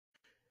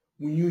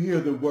When you hear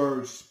the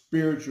word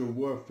spiritual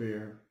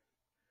warfare,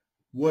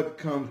 what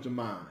comes to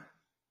mind?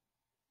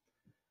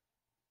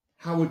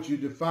 How would you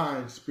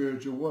define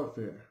spiritual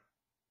warfare?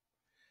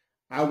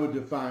 I would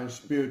define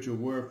spiritual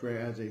warfare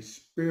as a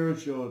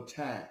spiritual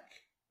attack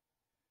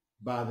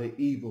by the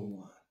evil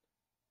one.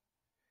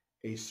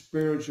 A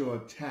spiritual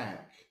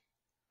attack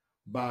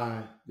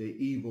by the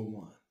evil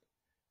one.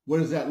 What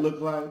does that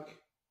look like?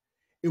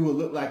 It will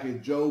look like a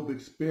Job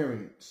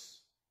experience.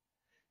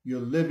 You're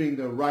living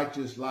the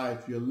righteous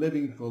life. You're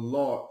living for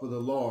the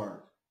Lord.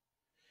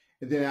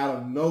 And then out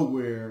of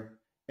nowhere,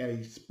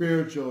 a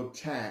spiritual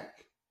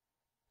attack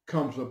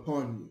comes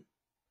upon you.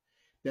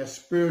 That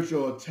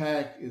spiritual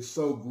attack is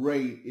so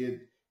great,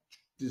 it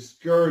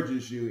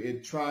discourages you.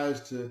 It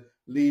tries to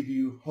leave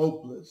you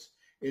hopeless.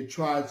 It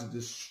tries to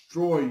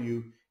destroy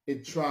you.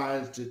 It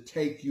tries to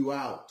take you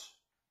out.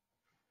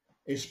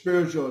 A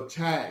spiritual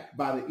attack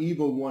by the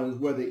evil one is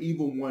where the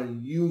evil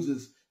one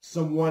uses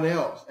someone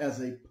else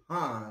as a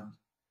pawn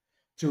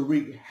to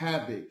wreak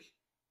havoc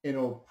and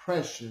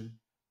oppression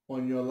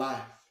on your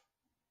life.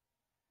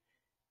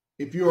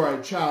 If you are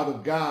a child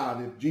of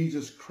God, if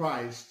Jesus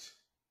Christ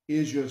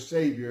is your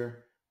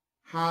Savior,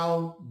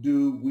 how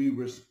do we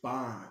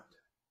respond?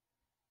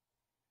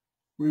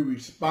 We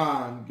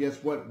respond,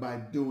 guess what? By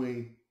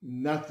doing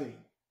nothing.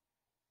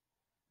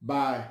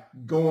 By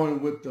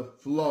going with the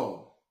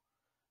flow.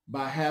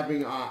 By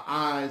having our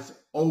eyes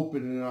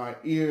open and our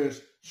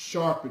ears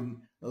sharpened,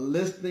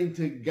 listening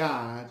to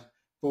God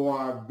for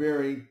our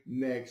very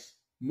next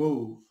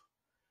move.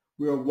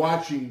 We are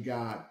watching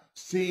God,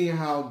 seeing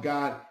how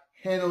God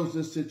handles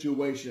the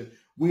situation.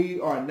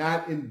 We are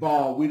not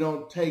involved. We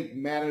don't take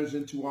matters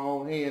into our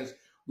own hands.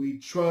 We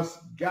trust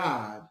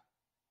God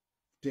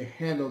to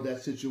handle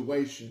that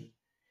situation.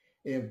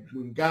 And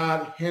when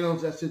God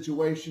handles that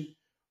situation,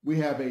 we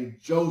have a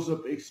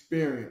Joseph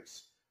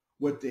experience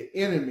with the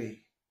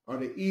enemy or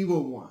the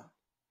evil one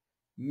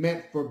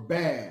meant for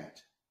bad.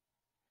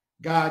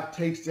 God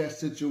takes that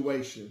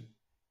situation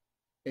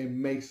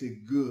and makes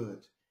it good.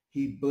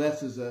 He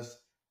blesses us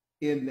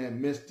in the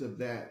midst of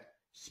that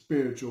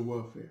spiritual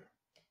warfare.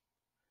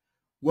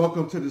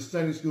 Welcome to the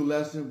Sunday School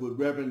lesson with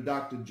Reverend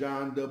Dr.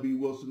 John W.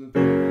 Wilson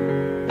III.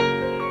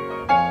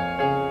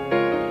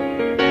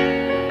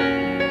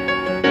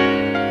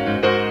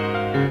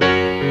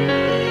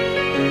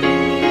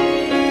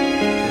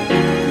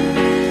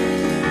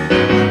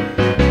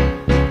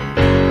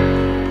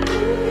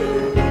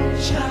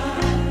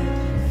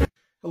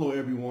 Hello,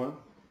 everyone.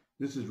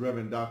 This is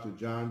Reverend Dr.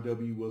 John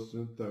W.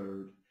 Wilson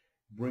III,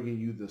 bringing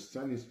you the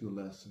Sunday School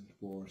lesson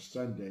for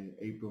Sunday,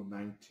 April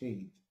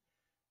 19th,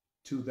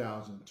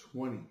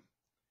 2020.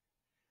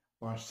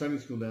 Our Sunday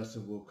School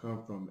lesson will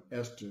come from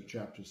Esther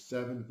chapter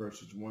 7,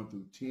 verses 1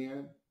 through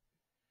 10.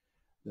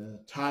 The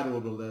title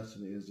of the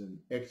lesson is An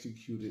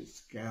Executed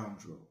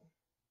Scoundrel.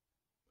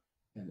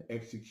 An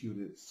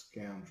Executed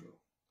Scoundrel.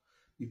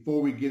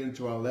 Before we get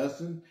into our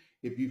lesson,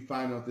 if you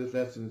find out this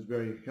lesson is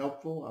very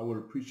helpful, I would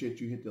appreciate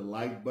you hit the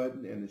like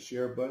button and the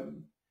share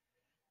button.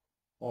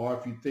 Or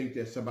if you think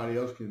that somebody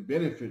else can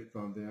benefit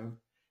from them,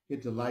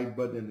 hit the like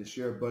button and the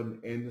share button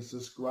and the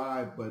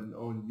subscribe button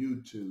on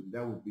YouTube.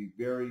 That would be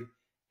very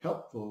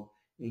helpful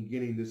in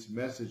getting this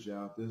message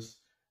out, this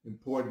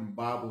important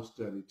Bible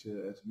study,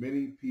 to as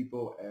many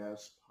people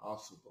as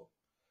possible.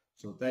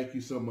 So thank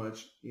you so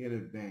much in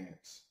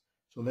advance.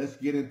 So let's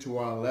get into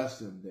our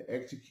lesson, The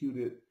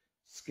Executed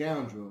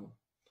Scoundrel,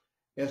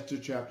 Esther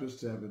chapter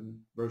 7,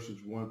 verses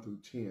 1 through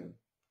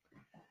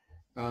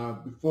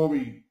 10. Before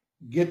we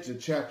get to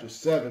chapter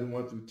 7,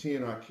 1 through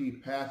 10, our key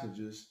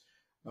passages,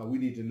 we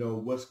need to know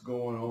what's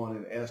going on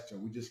in Esther.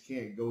 We just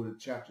can't go to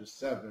chapter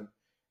 7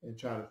 and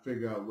try to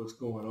figure out what's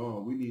going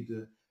on. We need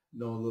to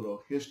know a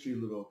little history, a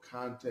little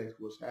context,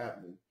 what's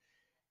happening.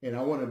 And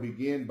I want to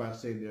begin by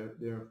saying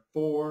there are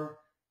 4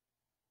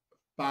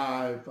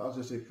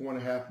 and a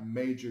half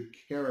major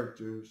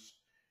characters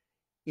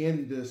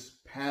in this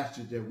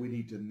passage that we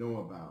need to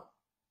know about.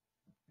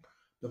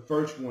 The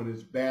first one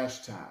is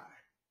Vashti.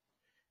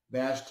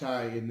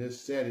 Vashti, in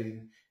this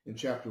setting, in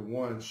chapter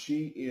 1,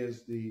 she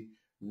is the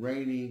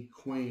reigning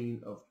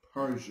queen of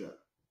Persia.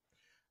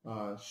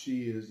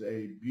 She is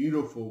a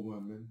beautiful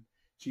woman.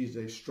 She's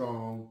a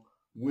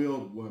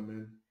strong-willed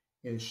woman,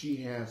 and she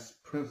has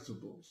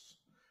principles.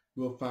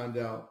 We'll find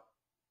out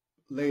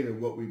later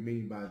what we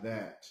mean by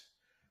that.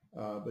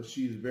 But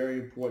she's a very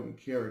important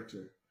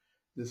character.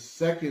 The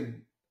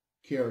second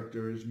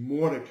character is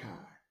Mordecai.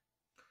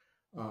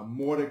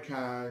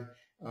 Mordecai,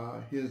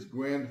 his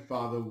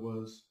grandfather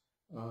was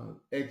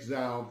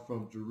exiled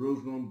from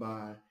Jerusalem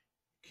by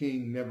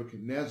King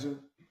Nebuchadnezzar.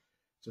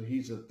 So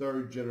he's a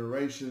third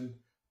generation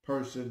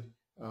person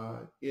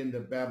in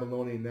the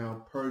Babylonian,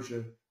 now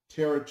Persia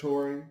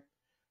territory.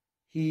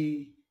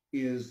 He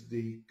is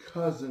the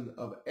cousin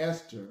of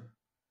Esther.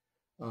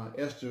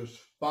 Esther's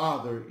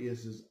father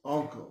is his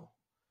uncle,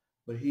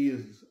 but he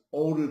is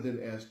older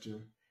than Esther,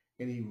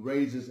 and he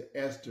raises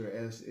Esther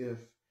as if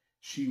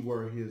she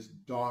were his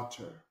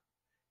daughter,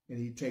 and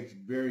he takes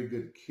very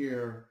good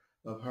care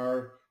of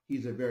her.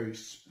 He's a very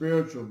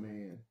spiritual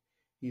man.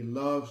 He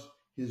loves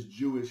his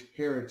Jewish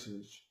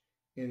heritage,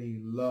 and he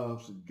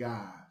loves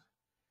God.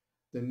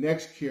 The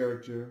next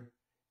character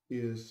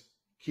is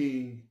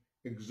King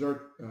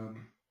Xerxes.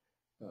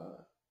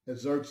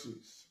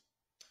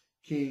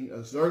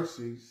 King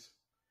Xerxes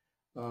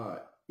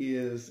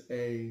is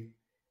in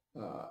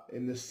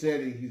the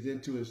setting, he's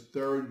into his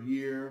third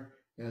year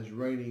as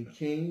reigning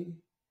king.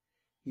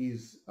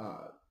 He's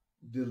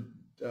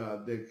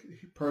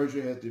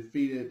Persia has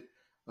defeated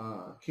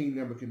King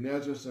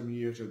Nebuchadnezzar some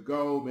years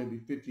ago, maybe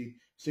 50,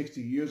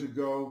 60 years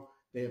ago.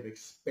 They have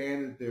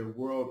expanded their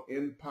world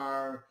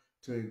empire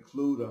to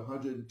include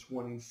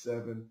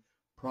 127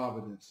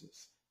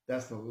 provinces.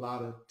 That's a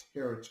lot of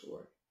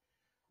territory.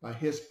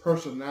 His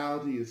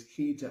personality is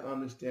key to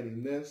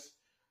understanding this.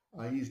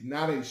 He's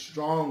not a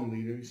strong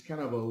leader. He's kind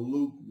of a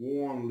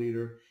lukewarm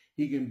leader.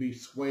 He can be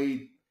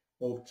swayed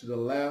both to the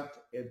left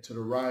and to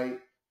the right,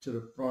 to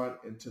the front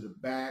and to the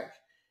back.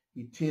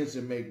 He tends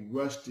to make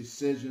rushed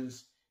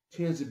decisions,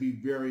 tends to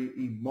be very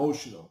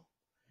emotional.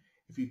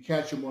 If you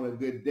catch him on a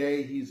good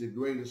day, he's the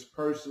greatest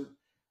person.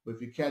 But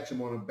if you catch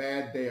him on a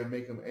bad day or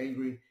make him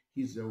angry,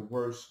 he's the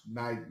worst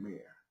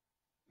nightmare.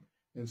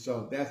 And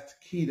so that's the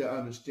key to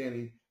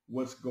understanding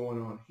what's going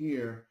on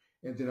here.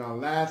 And then our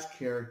last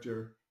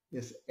character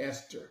is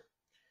Esther.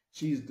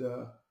 She's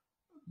the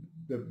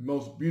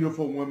most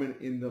beautiful woman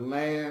in the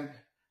land.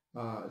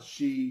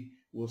 She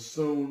will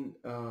soon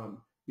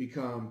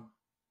become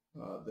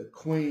the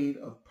queen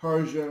of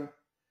Persia.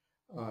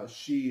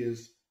 She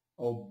is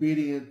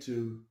obedient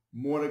to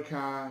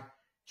Mordecai.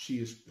 She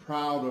is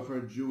proud of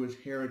her Jewish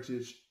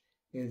heritage,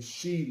 and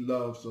she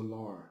loves the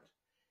Lord.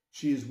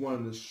 She is one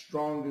of the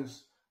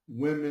strongest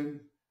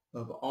women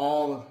of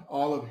all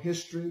of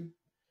history,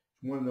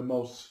 one of the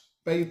most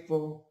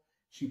faithful.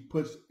 She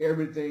puts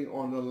everything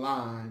on the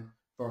line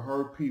for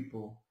her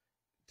people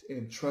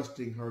and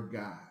trusting her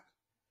God.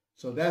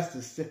 So that's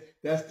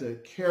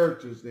the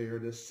characters there.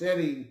 The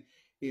setting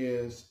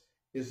is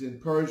in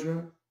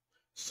Persia.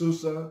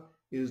 Susa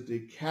is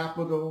the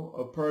capital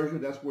of Persia.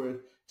 That's where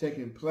it's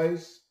taking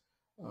place.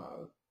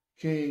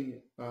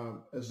 King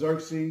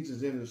Xerxes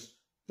is in his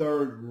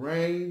third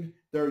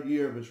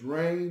year of his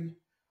reign.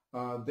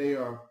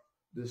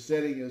 The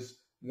setting is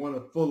one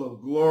full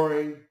of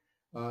glory,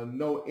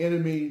 no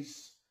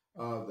enemies.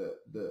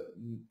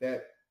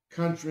 That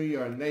country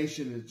or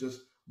nation is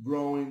just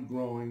growing,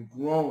 growing,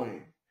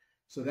 growing.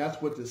 So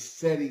that's what the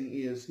setting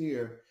is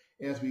here.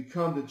 As we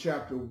come to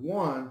chapter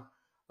 1,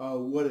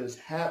 what is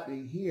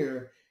happening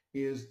here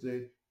is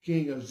the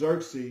king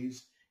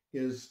Xerxes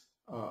is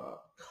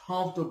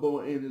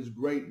comfortable in his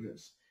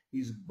greatness.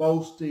 He's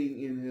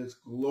boasting in his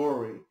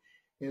glory.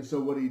 And so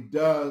what he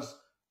does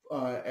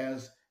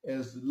as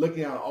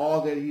looking at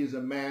all that he has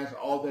amassed,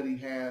 all that he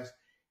has,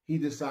 he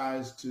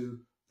decides to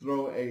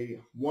throw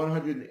a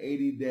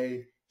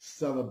 180-day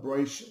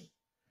celebration.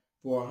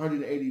 For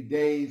 180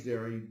 days,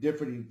 there are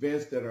different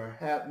events that are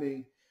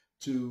happening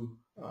to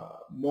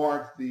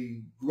mark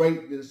the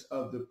greatness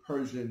of the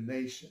Persian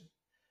nation.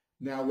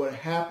 Now, what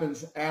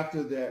happens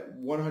after that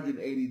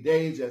 180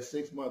 days, that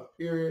 6-month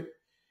period,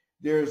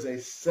 there's a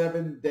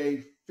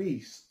 7-day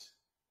feast.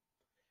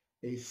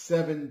 A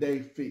 7-day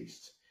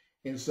feast.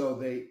 And so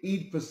they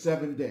eat for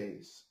 7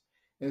 days.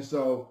 And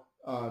so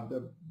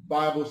the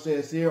Bible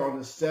says here on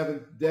the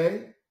 7th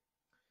day,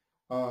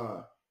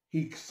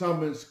 he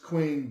summons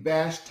Queen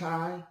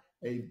Vashti,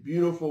 a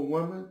beautiful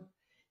woman.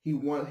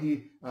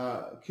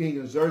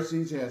 King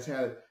Xerxes has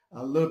had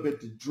a little bit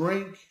to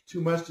drink,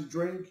 too much to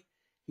drink.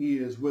 He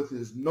is with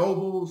his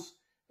nobles.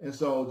 And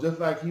so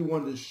just like he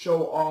wanted to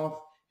show off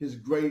his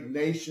great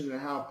nation and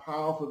how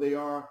powerful they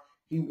are,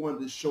 he wanted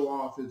to show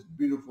off his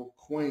beautiful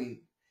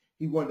queen.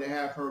 He wanted to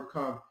have her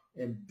come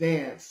and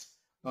dance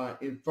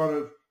in front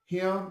of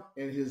him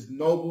and his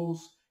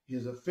nobles,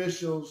 his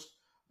officials.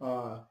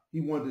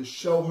 He wanted to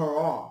show her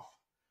off.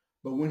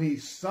 But when he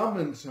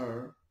summons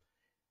her,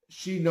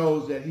 she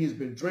knows that he's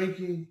been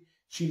drinking.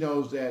 She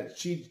knows that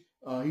he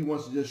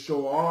wants to just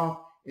show off,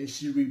 and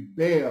she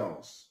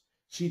rebels.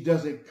 She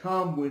doesn't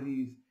come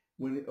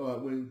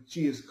when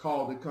she is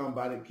called to come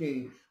by the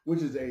king,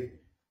 which is a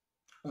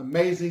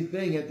amazing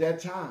thing at that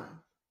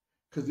time,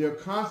 because there are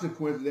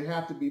consequences that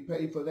have to be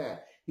paid for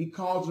that. He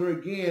calls her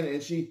again,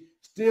 and she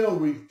still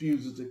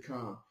refuses to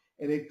come,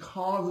 and it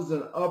causes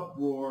an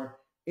uproar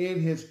in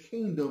his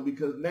kingdom,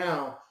 because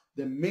now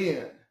the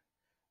men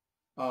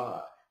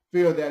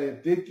fear that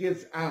if it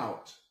gets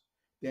out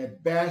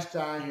that Vashti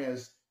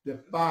has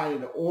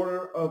defied the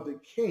order of the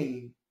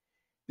king,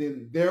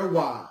 then their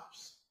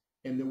wives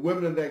and the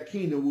women of that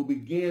kingdom will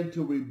begin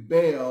to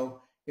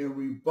rebel and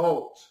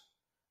revolt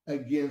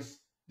against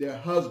their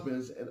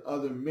husbands and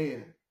other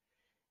men.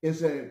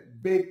 It's a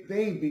big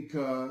thing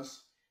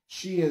because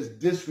she has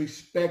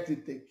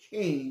disrespected the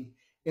king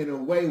in a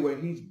way where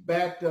he's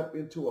backed up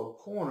into a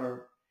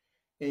corner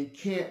and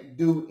can't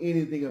do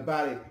anything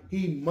about it.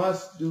 He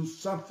must do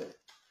something.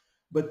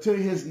 But to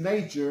his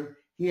nature,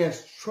 he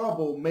has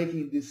trouble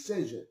making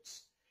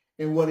decisions.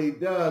 And what he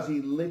does,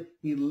 he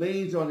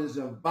leans on his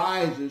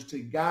advisors to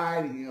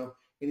guide him,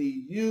 and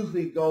he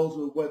usually goes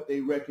with what they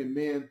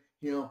recommend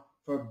him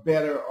for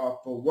better or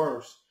for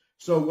worse.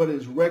 So what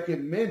is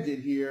recommended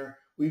here,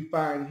 we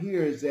find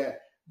here, is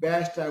that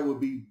Vashti would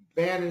be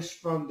banished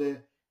from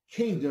the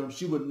kingdom.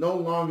 She would no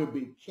longer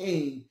be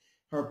king.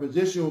 Her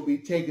position will be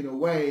taken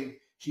away.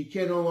 She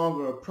can no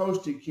longer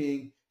approach the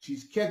king.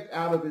 She's kicked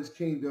out of his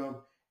kingdom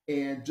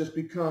and just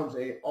becomes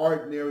an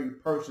ordinary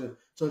person.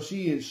 So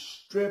she is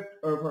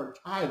stripped of her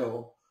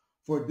title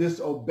for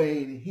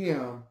disobeying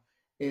him.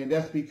 And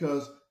that's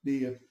because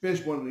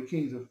one of the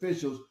king's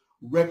officials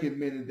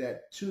recommended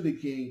that to the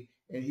king.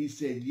 And he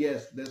said,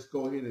 yes, let's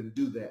go ahead and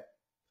do that.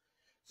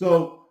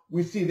 So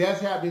we see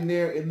that's happening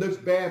there. It looks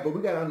bad, but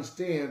we got to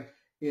understand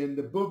in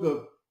the book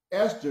of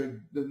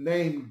Esther, the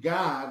name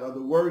God or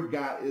the word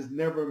God is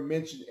never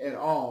mentioned at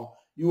all.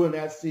 You will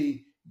not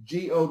see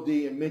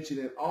G-O-D and mentioned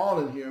at all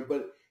in here,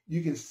 but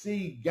you can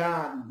see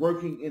God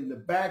working in the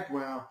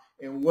background.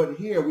 And what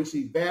here we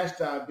see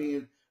Vashti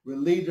being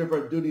relieved of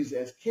her duties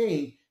as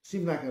king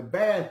seems like a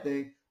bad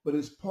thing, but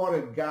it's part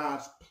of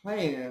God's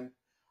plan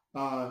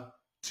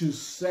to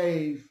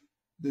save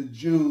the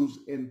Jews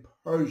in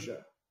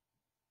Persia.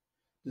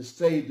 To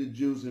save the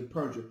Jews in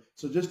Persia.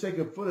 So just take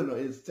a footnote.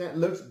 It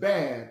looks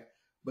bad,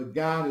 but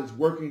God is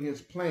working his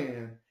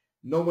plan.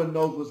 No one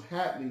knows what's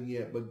happening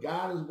yet, but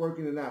God is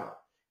working it out.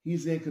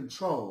 He's in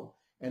control.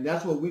 And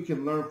that's what we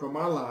can learn from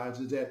our lives,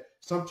 is that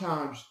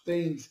sometimes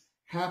things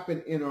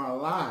happen in our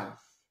life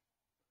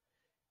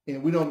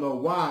and we don't know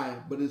why,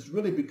 but it's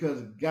really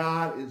because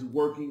God is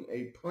working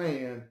a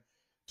plan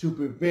to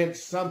prevent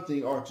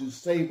something or to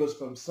save us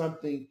from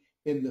something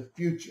in the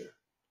future.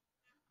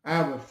 I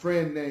have a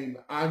friend named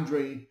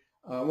Andre,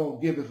 I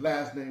won't give his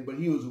last name, but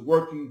he was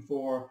working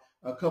for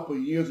a couple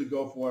of years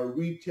ago for a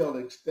retail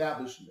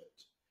establishment.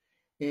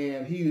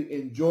 And he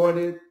enjoyed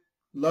it,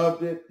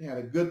 loved it, had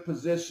a good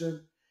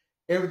position.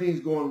 Everything's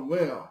going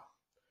well.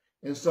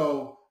 And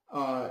so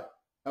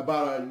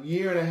about a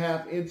year and a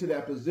half into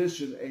that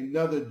position,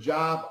 another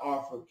job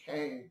offer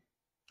came.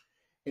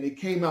 And it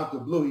came out the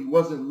blue. He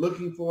wasn't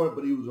looking for it,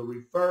 but he was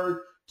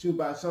referred to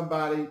by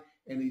somebody,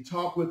 and he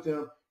talked with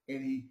them,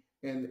 and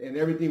and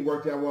everything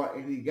worked out well,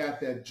 and he got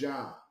that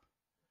job.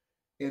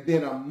 And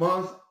then a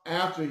month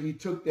after he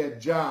took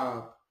that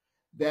job,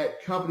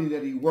 that company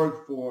that he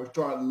worked for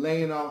started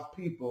laying off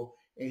people,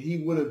 and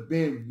he would have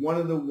been one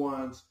of the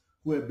ones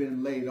who had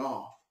been laid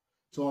off.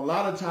 So a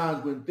lot of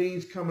times when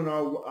things come in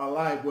our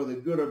life, whether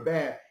good or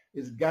bad,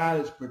 is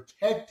God is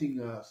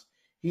protecting us.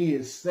 He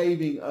is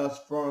saving us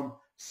from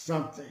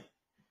something.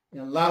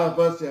 And a lot of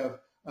us have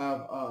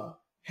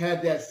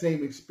had that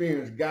same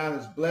experience. God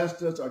has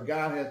blessed us, or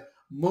God has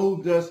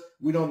moved us.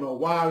 We don't know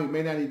why. We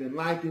may not even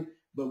like it,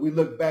 but we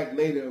look back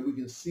later and we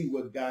can see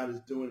what God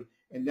is doing.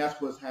 And that's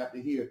what's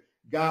happening here.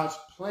 God's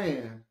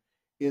plan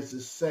is to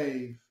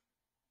save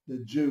the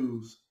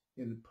Jews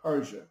in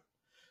Persia.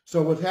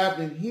 So what's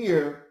happening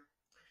here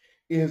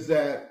is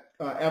that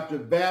after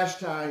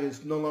Vashti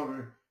is no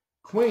longer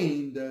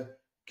queen, the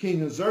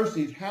king of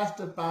Xerxes has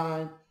to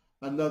find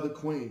another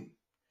queen.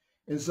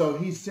 And so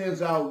he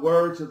sends out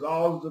word to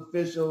all his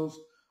officials,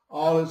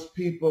 all his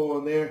people,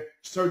 and they're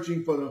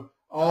searching for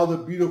all the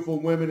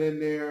beautiful women in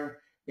there.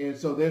 And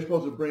so they're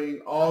supposed to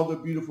bring all the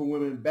beautiful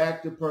women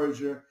back to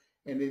Persia,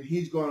 and then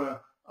he's going to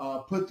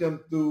put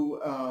them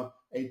through a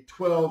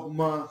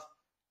 12-month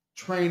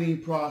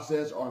training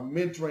process or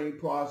mentoring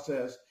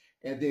process,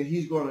 and then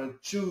he's going to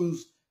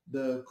choose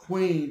the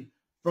queen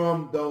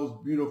from those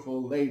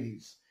beautiful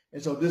ladies.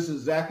 And so this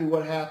is exactly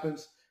what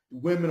happens. The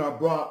women are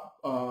brought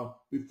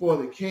before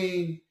the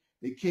king.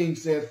 The king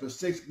says, for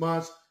 6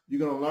 months, you're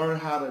going to learn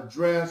how to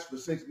dress. For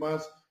 6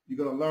 months, you're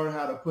going to learn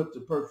how to put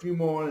the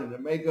perfume on and the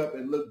makeup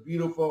and look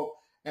beautiful.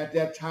 At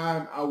that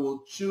time, I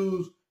will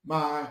choose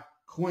my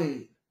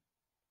queen.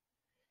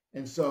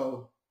 And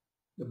so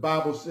the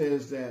Bible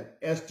says that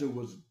Esther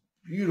was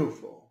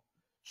beautiful.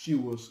 She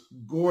was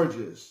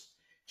gorgeous.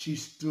 She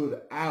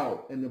stood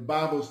out. And the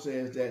Bible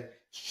says that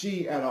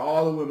she, out of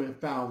all the women,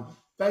 found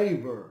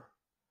favor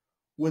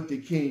with the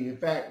king. In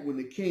fact, when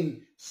the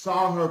king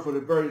saw her for the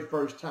very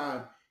first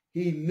time,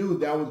 he knew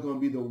that was going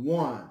to be the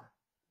one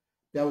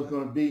that was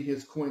going to be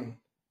his queen.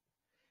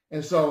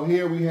 And so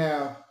here we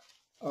have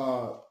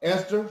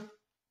Esther,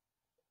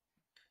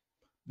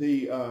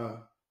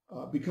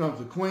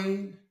 becomes a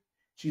queen.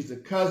 She's the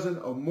cousin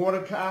of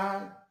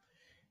Mordecai.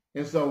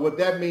 And so what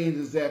that means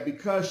is that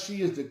because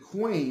she is the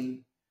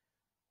queen,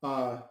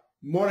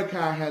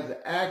 Mordecai has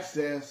the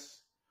access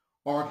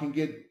or can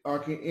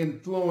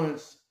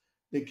influence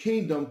the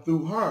kingdom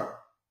through her.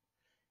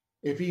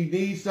 If he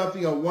needs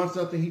something or wants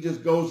something, he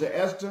just goes to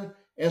Esther.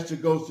 Esther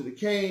goes to the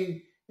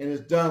king, and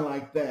it's done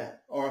like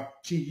that. Or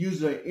she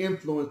uses her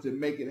influence to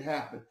make it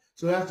happen.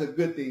 So that's a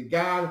good thing.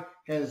 God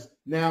has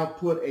now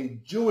put a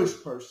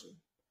Jewish person,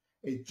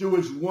 a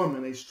Jewish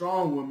woman, a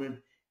strong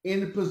woman in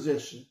the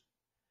position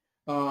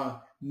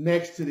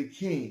next to the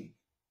king.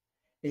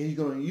 And he's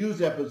going to use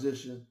that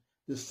position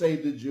to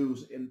save the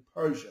Jews in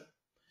Persia.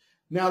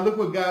 Now look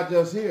what God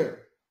does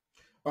here.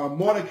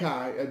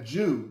 Mordecai, a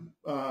Jew,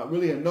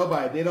 really a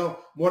nobody.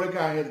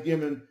 Mordecai has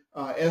given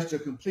Esther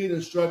complete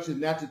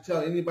instructions not to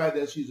tell anybody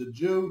that she's a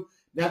Jew,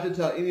 not to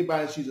tell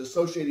anybody she's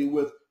associated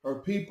with her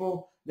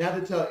people, not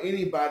to tell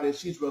anybody that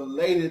she's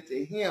related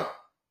to him.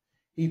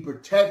 He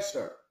protects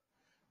her.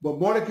 But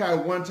Mordecai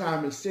one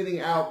time is sitting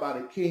out by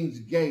the king's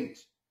gate,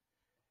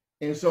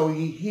 and so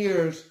he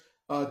hears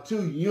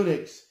two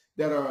eunuchs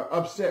that are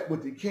upset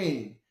with the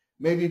king,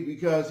 maybe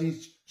because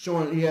he's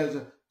showing he has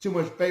too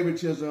much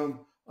favoritism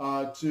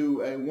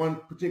to one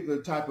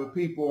particular type of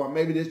people, or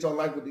maybe they just don't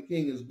like what the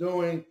king is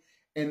doing,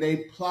 and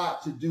they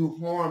plot to do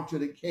harm to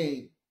the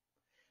king.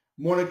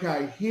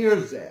 Mordecai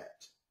hears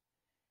that.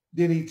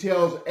 Then he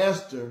tells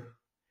Esther.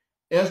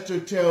 Esther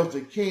tells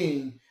the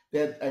king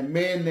that a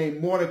man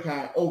named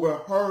Mordecai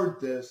overheard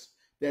this,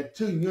 that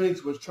two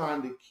eunuchs was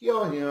trying to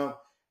kill him.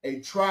 A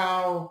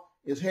trial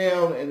is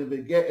held and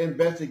an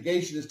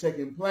investigation is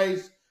taking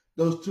place.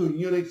 Those two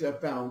eunuchs are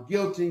found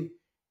guilty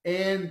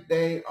and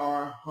they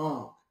are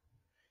hung.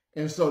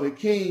 And so the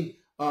king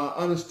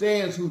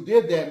understands who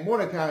did that,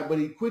 Mordecai, but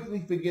he quickly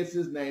forgets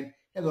his name.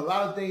 Has a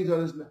lot of things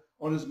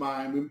on his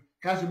mind. He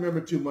has to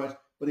remember too much,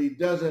 but he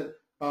doesn't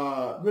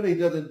really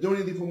doesn't do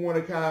anything for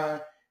Mordecai,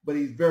 but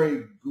he's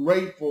very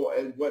grateful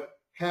at what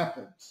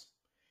happens.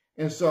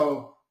 And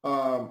so,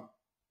 but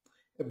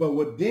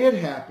what did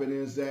happen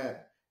is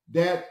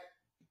that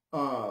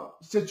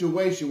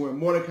situation where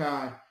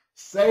Mordecai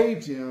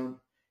saved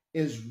him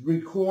is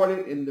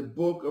recorded in the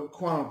book of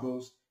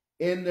Chronicles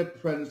in the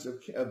presence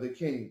of the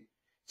king.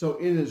 So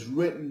it is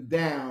written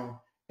down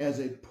as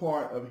a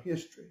part of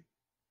history.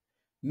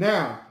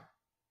 Now,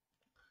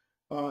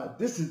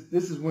 this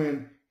is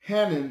when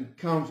Hanan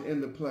comes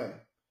into play.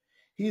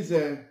 He's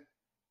a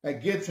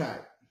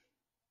Gittite,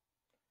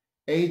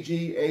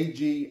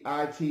 Agagite.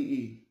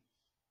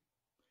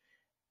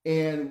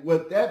 And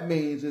what that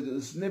means is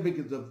the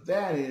significance of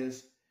that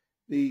is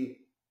the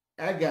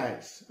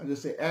Agagites, I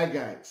just say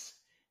Agagites,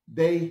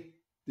 they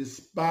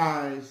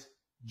despise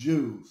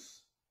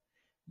Jews.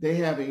 They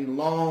have a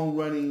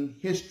long-running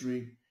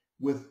history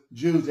with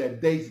Jews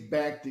that dates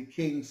back to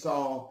King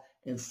Saul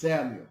and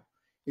Samuel.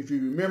 If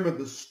you remember,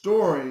 the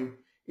story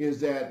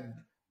is that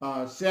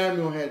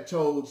Samuel had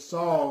told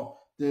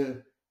Saul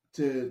to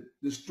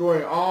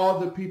destroy all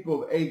the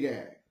people of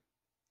Agag,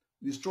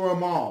 destroy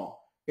them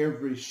all,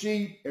 every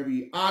sheep,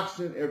 every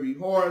oxen, every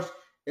horse,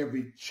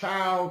 every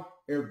child,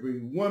 every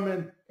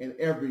woman, and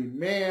every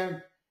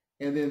man.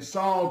 And then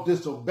Saul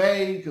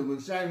disobeyed, because when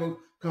Samuel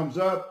comes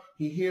up,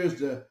 he hears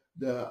the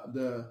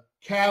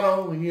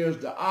cattle, he hears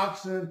the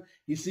oxen,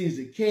 he sees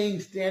the king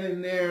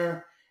standing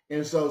there,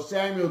 and so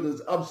Samuel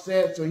is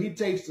upset, so he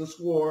takes the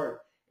sword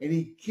and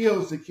he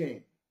kills the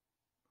king.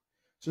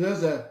 So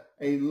there's a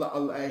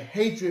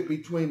hatred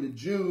between the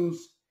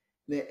Jews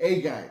and the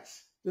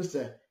Agagites, just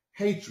a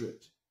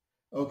hatred.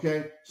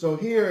 Okay, so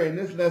here in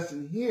this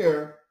lesson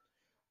here,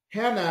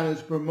 Hanan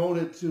is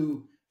promoted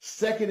to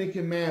second in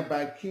command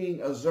by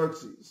King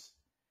Xerxes.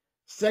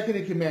 Second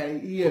in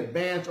command, he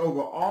advanced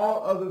over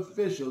all other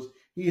officials.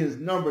 He is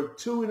number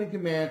 2 in the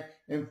command.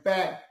 In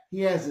fact, he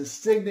has a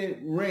signet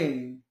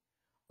ring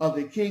of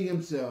the king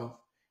himself.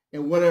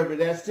 And whatever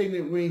that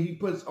signet ring he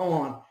puts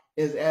on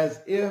is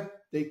as if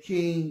the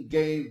king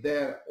gave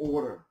that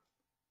order.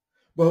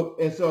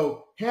 And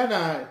so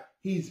Hanan,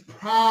 he's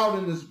proud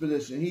in this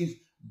position. He's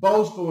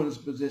boastful in this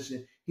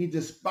position. He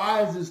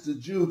despises the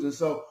Jews. And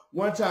so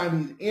one time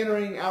he's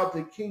entering out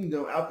the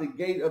kingdom, out the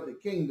gate of the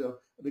kingdom,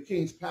 of the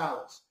king's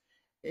palace.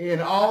 And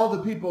all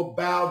the people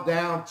bow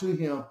down to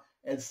him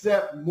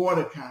except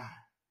Mordecai.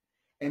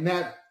 And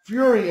that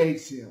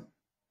infuriates him.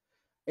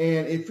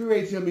 And it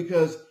infuriates him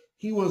because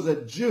he was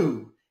a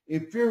Jew.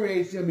 It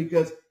infuriates him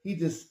because he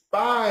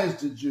despised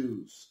the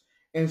Jews.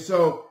 And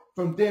so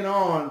from then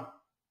on,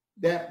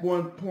 that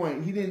one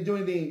point, he didn't do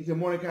anything to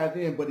Mordecai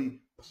then, but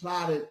he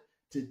plotted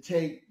to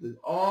take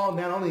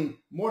not only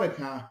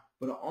Mordecai,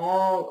 but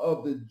all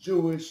of the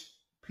Jewish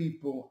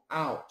people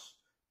out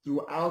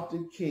throughout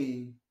the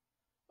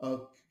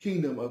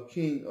kingdom of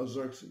King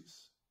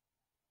Xerxes.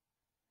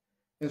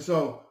 And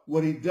so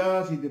what he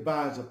does, he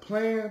devises a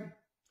plan.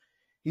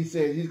 He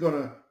says he's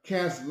going to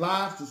cast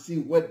lots to see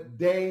what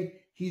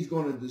day he's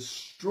going to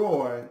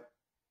destroy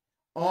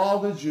all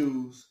the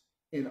Jews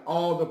in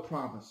all the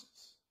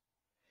provinces.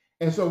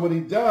 And so what he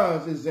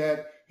does is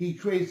that he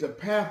creates a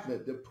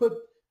pamphlet to put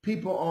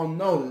people on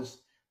notice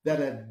that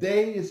a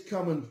day is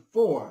coming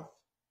forth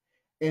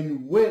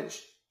in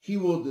which he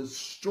will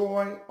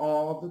destroy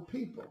all the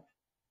people.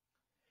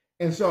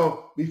 And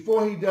so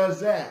before he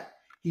does that,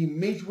 he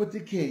meets with the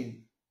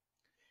king.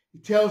 He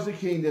tells the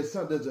king that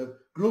there's a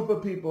group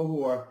of people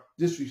who are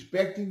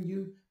disrespecting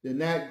you. They're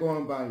not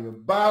going by your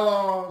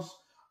bylaws.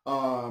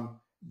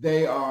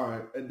 They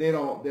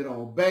don't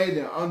obey.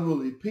 They're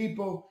unruly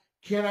people.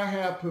 Can I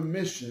have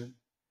permission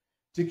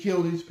to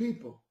kill these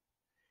people?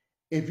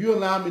 If you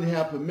allow me to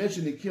have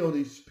permission to kill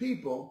these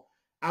people,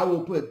 I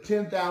will put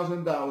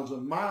 $10,000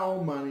 of my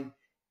own money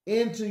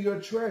into your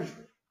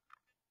treasury.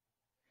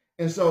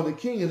 And so the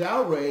king is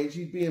outraged.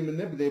 He's being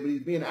manipulated, but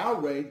he's being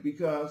outraged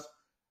because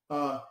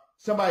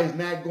somebody's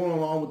not going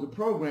along with the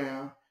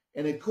program.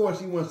 And of course,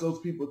 he wants those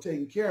people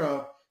taken care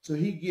of. So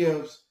he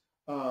gives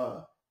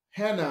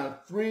Hanan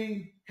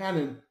three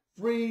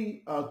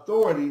free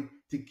authority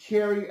to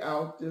carry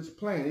out this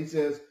plan. He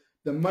says,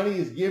 the money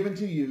is given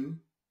to you,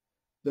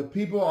 the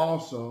people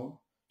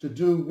also, to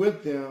do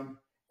with them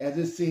as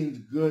it seems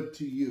good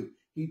to you.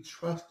 He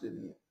trusted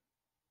him,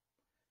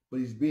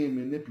 but he's being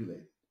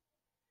manipulated.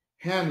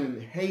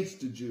 Haman hates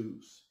the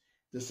Jews,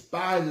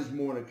 despises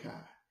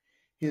Mordecai.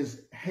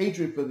 His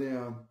hatred for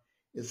them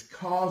is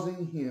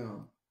causing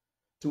him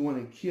to want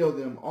to kill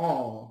them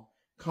all,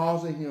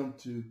 causing him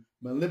to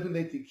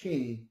manipulate the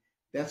king.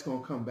 That's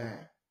going to come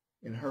back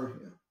and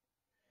hurt him.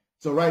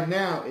 So right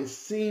now, it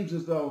seems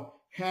as though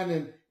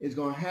Haman is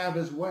going to have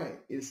his way.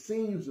 It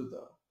seems as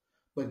though.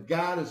 But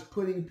God is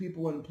putting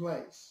people in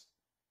place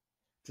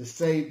to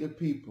save the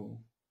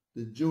people,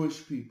 the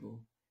Jewish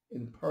people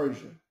in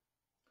Persia.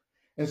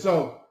 And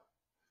so,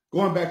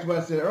 going back to what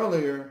I said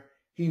earlier,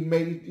 he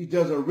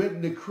does a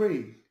written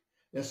decree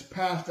that's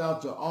passed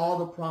out to all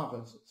the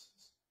provinces.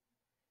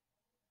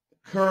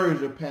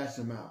 Couriers are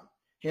passing them out.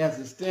 He has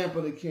the stamp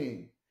of the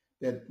king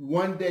that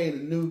one day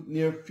in the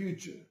near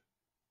future,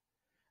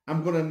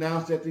 I'm going to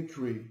announce that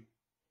decree.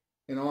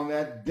 And on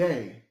that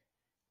day,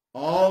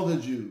 all the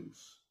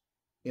Jews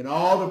in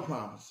all the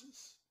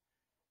provinces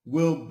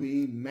will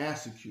be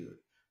massacred,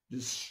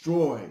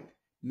 destroyed.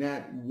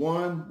 Not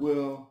one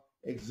will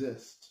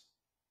exist.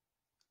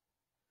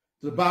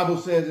 The Bible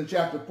says in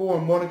chapter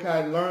 4,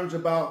 Mordecai learns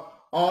about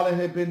all that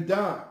had been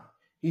done.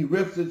 He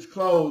rips his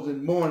clothes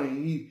in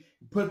mourning. He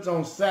puts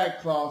on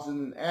sackcloth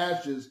and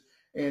ashes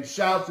and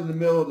shouts in the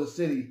middle of the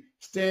city,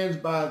 stands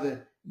by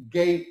the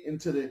gate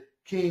into the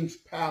king's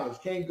palace,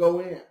 can't go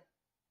in.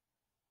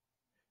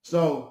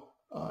 So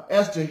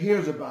Esther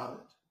hears about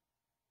it.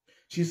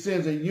 She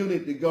sends a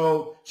eunuch to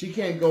go. She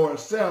can't go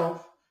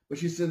herself, but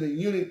she sends a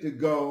eunuch to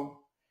go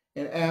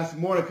and ask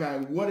Mordecai,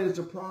 what is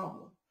the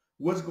problem?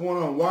 What's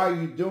going on? Why are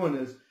you doing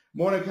this?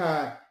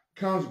 Mordecai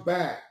comes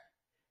back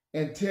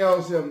and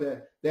tells him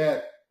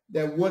that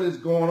what is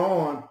going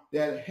on,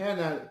 that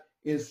Hannah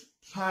is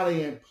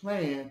plotting and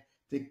planning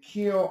to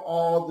kill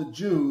all the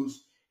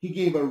Jews. He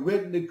gave a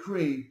written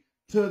decree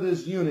to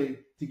this eunuch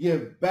to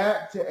give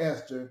back to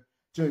Esther,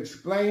 to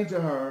explain to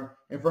her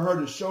and for her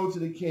to show to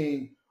the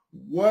king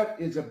what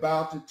is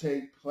about to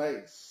take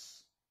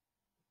place.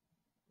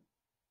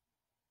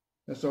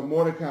 And so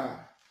Mordecai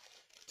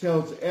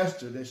tells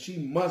Esther that she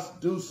must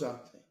do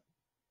something,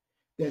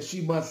 that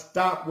she must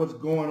stop what's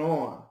going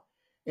on.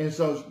 And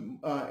so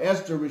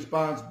Esther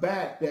responds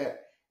back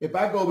that if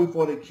I go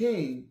before the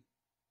king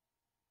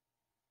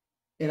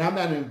and I'm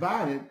not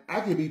invited,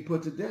 I could be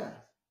put to death.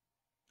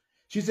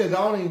 She says,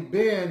 I've only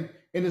been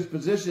in this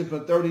position for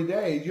 30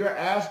 days. You're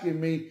asking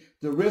me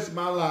to risk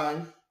my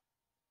life,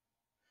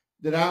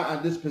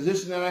 this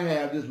position that I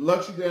have, this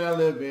luxury that I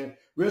live in,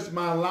 risk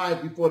my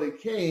life before the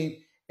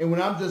king. And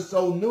when I'm just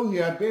so new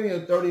here, I've been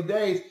here 30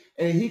 days,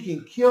 and he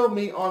can kill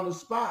me on the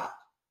spot.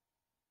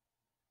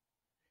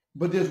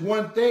 But there's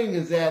one thing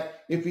is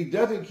that if he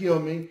doesn't kill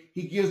me,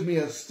 he gives me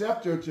a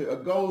scepter, a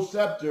gold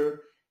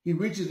scepter. He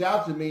reaches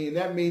out to me, and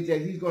that means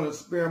that he's going to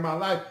spare my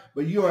life.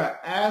 But you are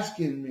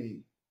asking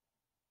me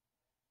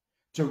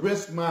to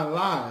risk my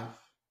life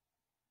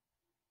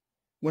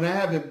when I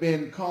haven't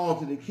been called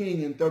to the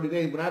king in 30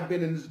 days, when I've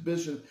been in this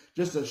position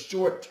just a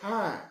short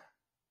time.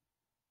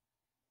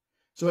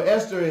 So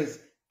Esther is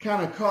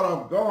kind of caught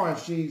off guard.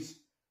 She's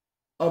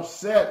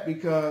upset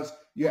because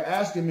you're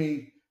asking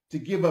me to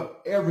give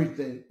up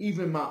everything,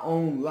 even my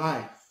own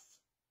life.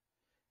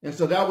 And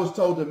so that was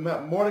told to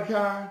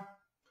Mordecai.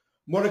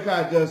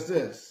 Mordecai does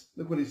this.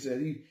 Look what he said.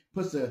 He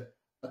puts a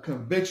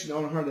conviction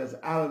on her that's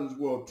out of this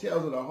world,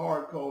 tells her the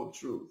hard, cold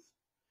truth.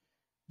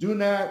 Do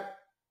not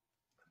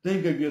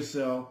think of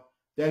yourself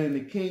that in the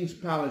king's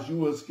palace you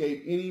will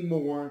escape any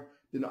more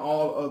than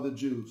all other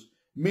Jews.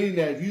 Meaning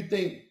that if you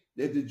think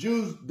that the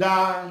Jews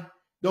die,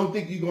 don't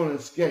think you're going to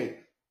escape.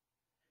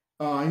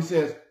 He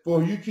says,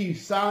 for you keep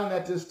silent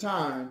at this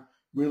time,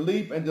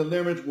 relief and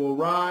deliverance will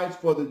rise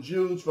for the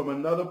Jews from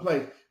another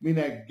place.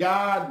 Meaning that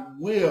God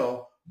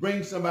will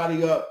bring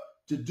somebody up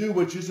to do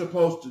what you're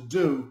supposed to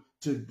do,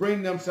 to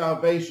bring them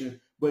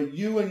salvation, but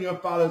you and your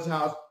father's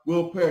house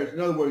will perish. In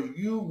other words,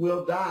 you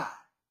will die.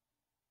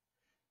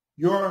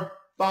 Your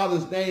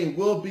father's name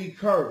will be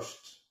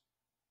cursed.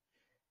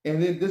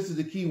 And then this is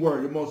the key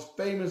word, the most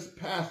famous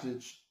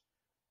passage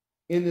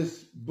in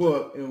this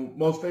book, and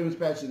most famous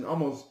passage in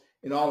almost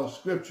in all of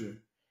Scripture.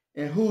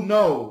 And who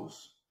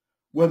knows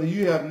whether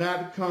you have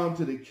not come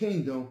to the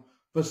kingdom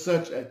for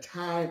such a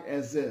time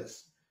as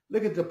this.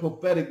 Look at the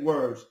prophetic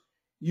words.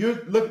 You're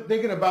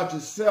thinking about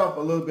yourself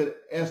a little bit,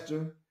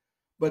 Esther,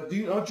 but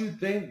don't you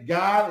think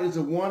God is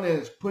the one that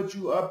has put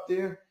you up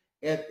there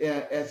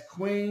as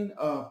queen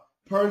of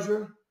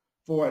Persia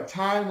for a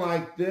time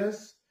like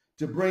this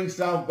to bring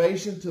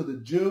salvation to the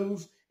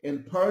Jews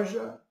in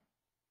Persia?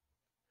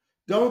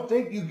 Don't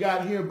think you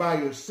got here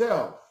by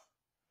yourself,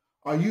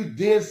 or you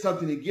did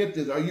something to get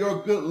this, or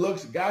your good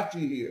looks got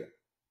you here.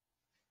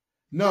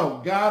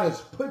 No, God has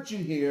put you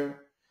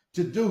here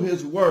to do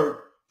his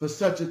work for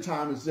such a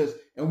time as this.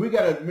 And we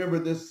got to remember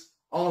this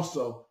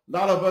also. A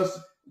lot of us,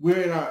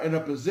 we're in a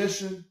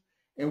position,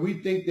 and we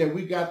think that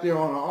we got there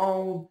on our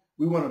own.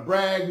 We want to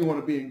brag. We want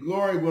to be in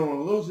glory. We don't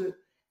want to lose it.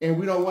 And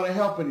we don't want to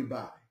help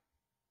anybody.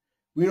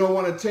 We don't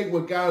want to take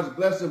what God has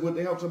blessed us with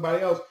to help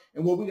somebody else.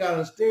 And what we got to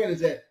understand is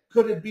that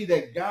could it be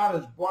that God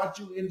has brought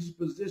you into this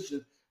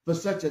position for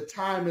such a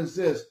time as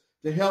this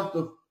to help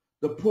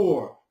the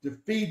poor, to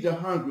feed the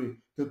hungry,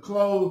 to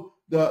clothe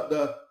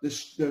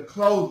the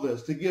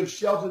clothless, to give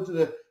shelter to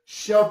the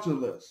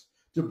shelterless,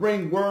 to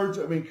bring words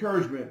of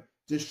encouragement,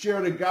 to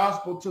share the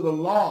gospel to the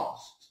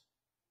lost,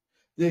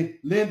 to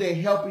lend a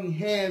helping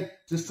hand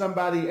to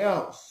somebody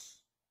else.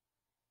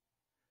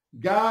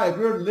 God, if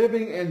you're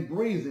living and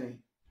breathing,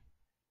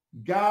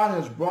 God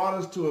has brought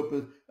us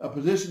to a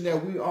position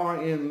that we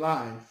are in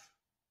life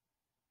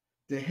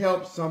to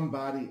help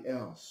somebody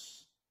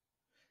else.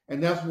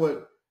 And that's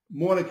what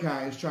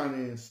Mordecai is trying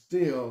to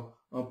instill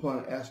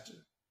upon Esther.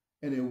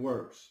 And it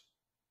works.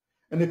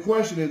 And the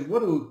question is,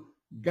 what do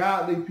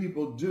godly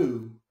people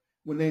do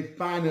when they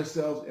find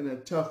themselves in a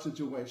tough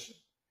situation?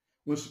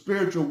 When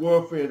spiritual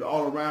warfare is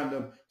all around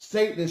them,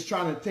 Satan is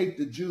trying to take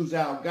the Jews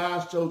out,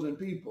 God's chosen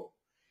people.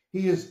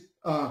 He is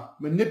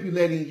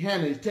manipulating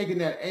Hannah. He's taking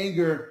that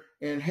anger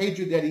and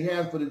hatred that he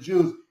has for the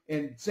Jews,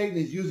 and Satan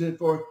is using it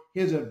for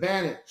his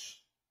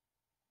advantage.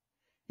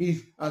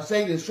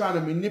 Satan is trying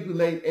to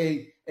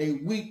manipulate a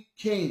weak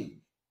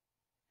king.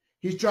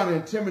 He's trying to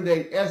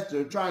intimidate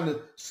Esther, trying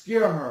to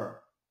scare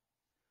her.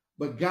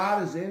 But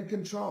God is in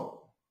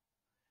control.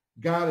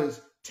 God is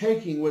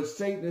taking what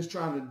Satan is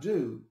trying to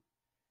do,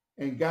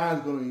 and God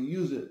is going to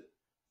use it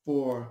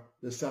for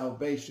the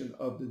salvation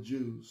of the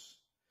Jews.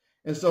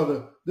 And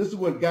so this is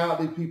what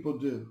godly people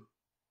do.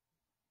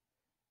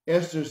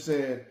 Esther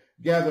said,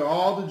 gather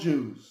all the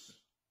Jews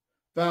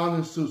found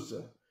in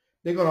Susa.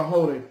 They're going to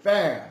hold a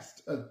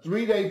fast, a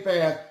 3-day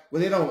fast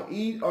where they don't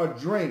eat or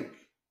drink.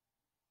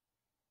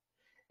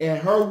 And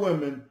her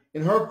women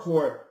in her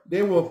court,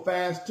 they will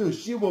fast too.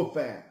 She will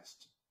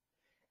fast.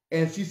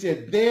 And she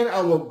said, then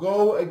I will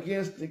go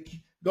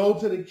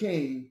to the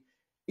king,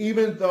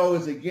 even though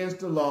it's against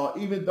the law,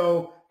 even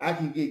though I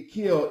can get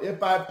killed.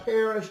 If I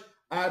perish,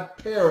 I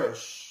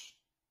perish.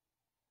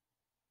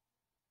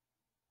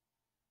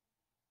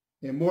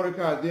 And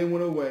Mordecai then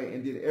went away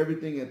and did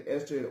everything that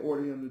Esther had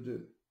ordered him to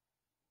do.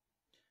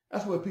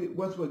 That's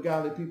what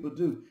godly people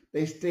do.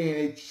 They stay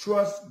and they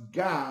trust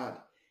God,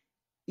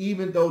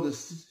 even though the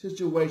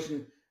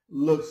situation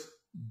looks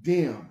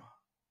dim,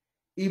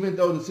 even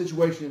though the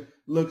situation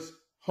looks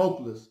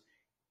hopeless,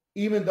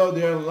 even though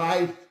their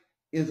life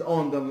is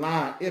on the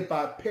line. If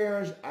I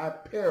perish, I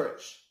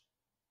perish.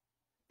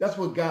 That's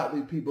what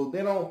godly people,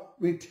 they don't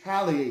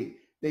retaliate.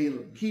 They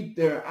keep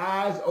their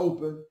eyes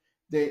open,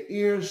 their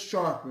ears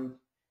sharpened,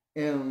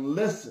 and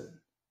listen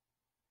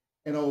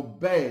and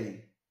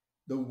obey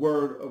the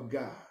word of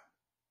God.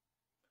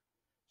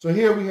 So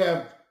here we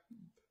have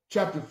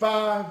chapter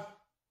 5.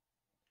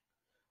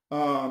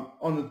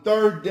 On the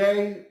 3rd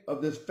day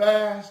of this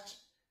fast,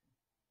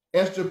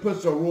 Esther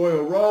puts her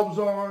royal robes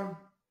on.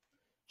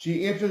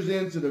 She enters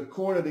into the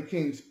court of the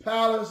king's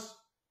palace.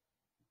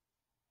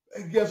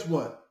 And guess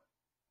what?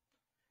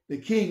 The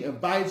king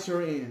invites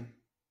her in,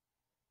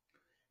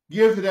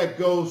 gives her that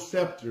gold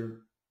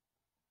scepter,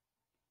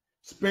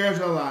 spares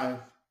her life,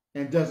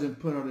 and doesn't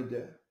put her to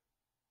death.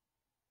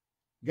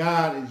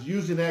 God is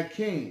using that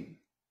king,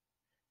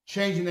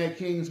 changing that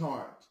king's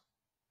heart.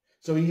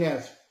 So he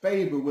has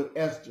favor with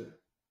Esther.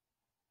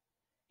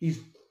 He's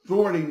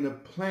thwarting the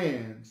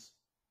plans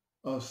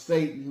of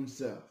Satan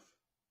himself.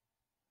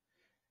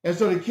 And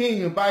so the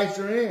king invites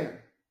her in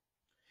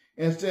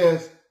and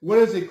says, what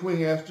is it,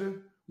 Queen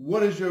Esther?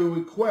 What is your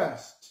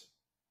request?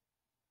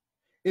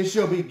 It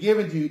shall be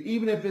given to you,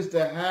 even if it's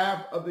the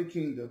half of the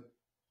kingdom.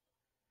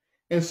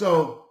 And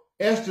so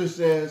Esther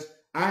says,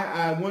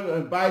 I want to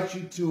invite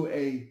you to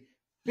a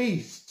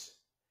feast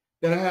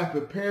that I have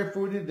prepared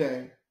for you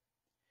today.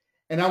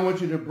 And I want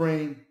you to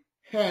bring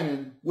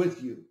Hanan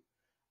with you.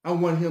 I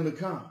want him to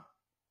come.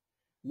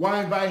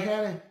 Why invite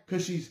Hanan?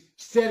 Because she's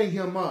setting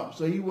him up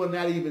so he will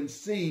not even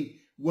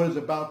see what is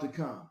about to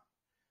come.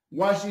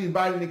 Why is she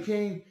inviting the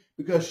king?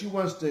 Because she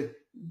wants to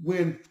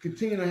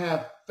continue to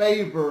have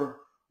favor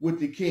with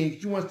the king.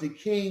 She wants the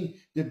king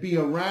to be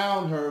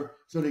around her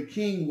so the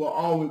king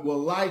will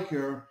like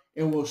her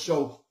and will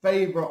show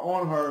favor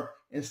on her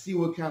and see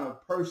what kind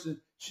of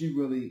person she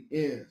really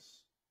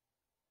is.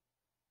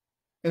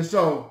 And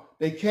so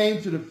they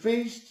came to the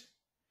feast,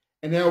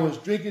 and they was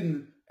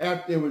drinking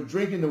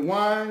the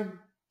wine.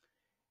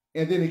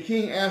 And then the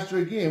king asked her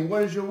again,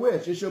 what is your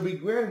wish? It shall be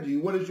granted you.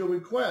 What is your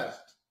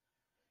request?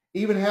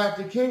 Even half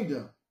the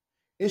kingdom.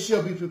 It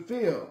shall be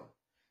fulfilled.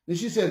 Then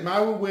she said,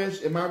 my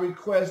wish and my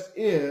request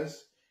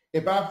is,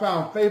 if I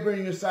found favor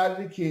in your sight of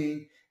the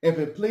king, if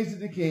it pleases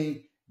the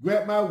king,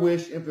 grant my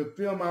wish and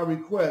fulfill my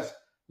request.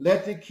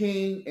 Let the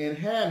king and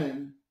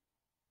Haman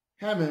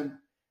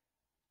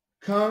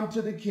come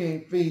to the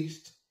king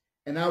feast,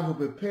 and I will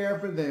prepare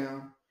for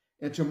them,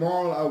 and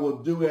tomorrow I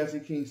will do as the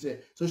king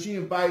said. So she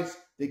invites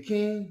the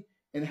king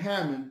and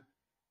Haman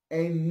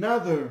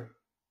another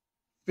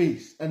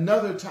feast,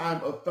 another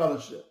time of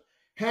fellowship.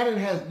 Haman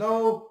has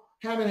no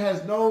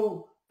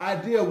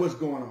idea what's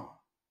going on.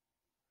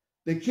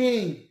 the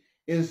king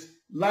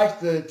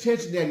likes the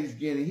attention that he's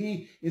getting.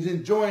 He is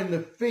enjoying the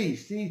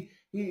feast. He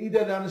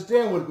doesn't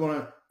understand what's going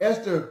on.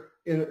 Esther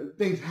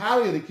thinks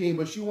highly of the king,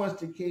 but she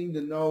wants the king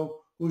to know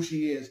who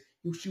she is.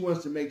 She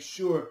wants to make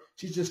sure.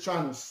 She's just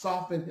trying to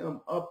soften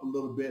him up a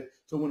little bit,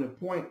 so when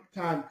the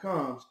time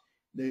comes,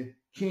 the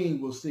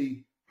king will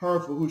see her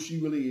for who she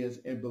really is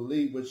and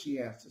believe what she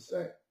has to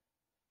say.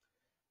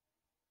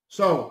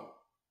 So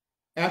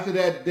after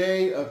that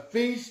day of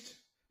feast,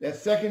 that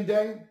second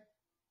day,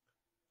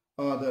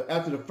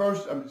 after the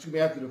first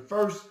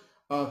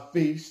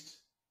feast,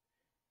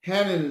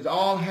 Haman is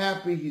all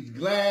happy. He's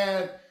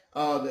glad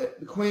that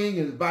the queen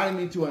is inviting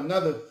me to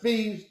another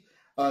feast.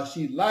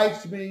 She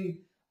likes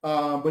me,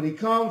 but he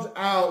comes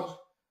out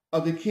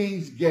of the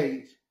king's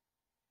gate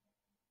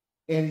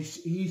and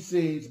he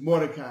sees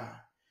Mordecai.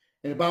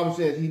 And the Bible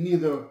says he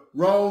neither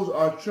rose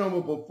or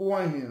trembled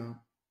before him.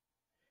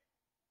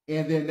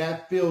 And then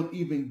that filled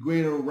even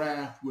greater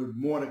wrath with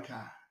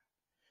Mordecai.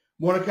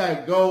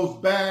 Mordecai goes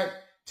back,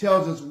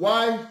 tells his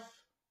wife,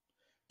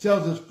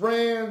 tells his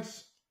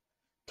friends,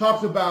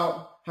 talks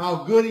about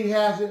how good he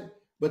has it,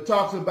 but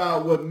talks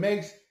about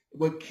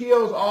what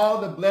kills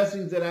all the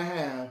blessings that I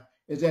have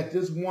is that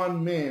this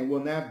one man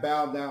will not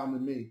bow down to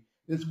me.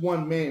 This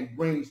one man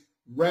brings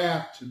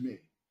wrath to me.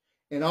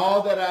 And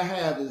all that I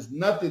have is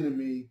nothing to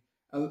me.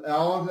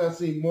 All I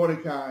see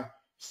Mordecai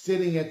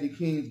sitting at the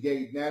king's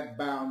gate, not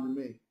bound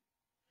to me.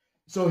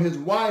 So his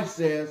wife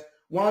says,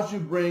 why don't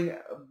you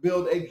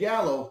build a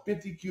gallows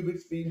 50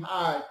 cubic feet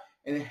high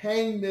and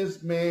hang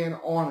this man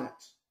on it.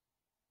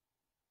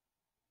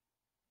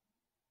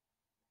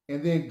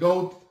 And then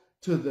go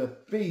to the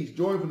feast,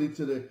 joyfully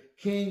to the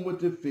king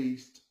with the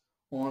feast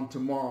on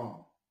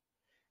tomorrow.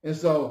 And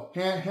so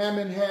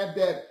Haman had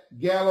that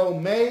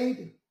gallows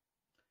made.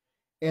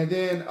 And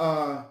then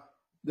on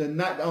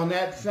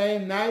that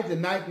same night, the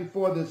night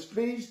before this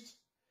feast,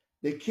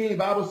 the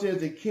Bible says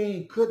the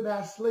king could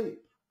not sleep.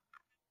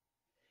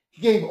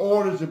 He gave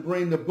orders to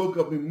bring the book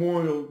of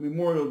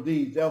memorial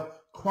deeds,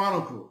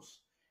 chronicles.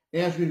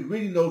 And as we're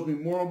reading those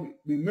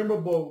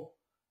memorable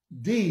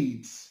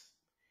deeds,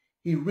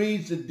 he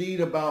reads the deed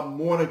about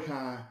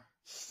Mordecai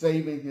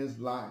saving his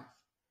life.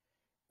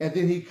 And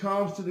then he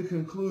comes to the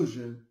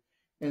conclusion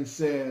and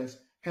says,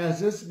 has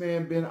this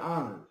man been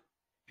honored?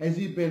 Has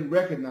he been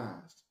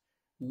recognized?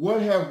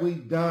 What have we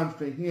done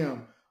for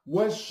him?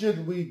 What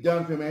should we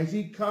done for him? Has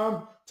he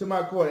come to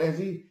my court?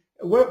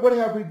 What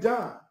have we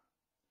done?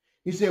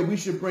 He said we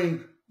should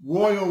bring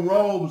royal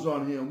robes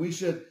on him. We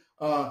should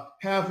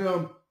have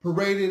him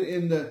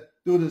paraded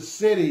through the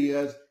city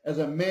as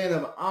a man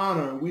of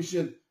honor. We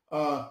should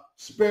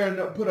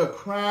put a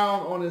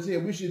crown on his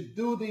head. We should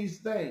do these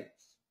things.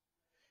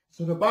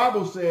 So the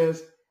Bible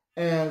says,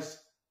 as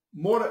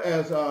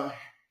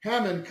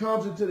Haman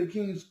comes into the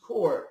king's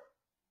court,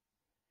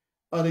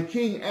 the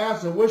king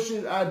asks him, what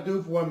should I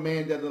do for a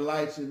man that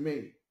delights in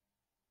me?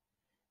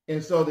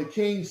 And so the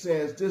king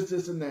says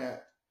this, and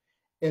that.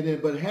 And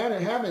then, but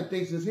Haman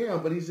thinks it's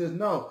him, but he says,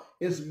 no,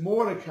 it's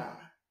Mordecai.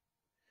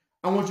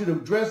 I want you to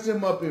dress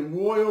him up in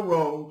royal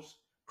robes,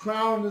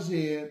 crown his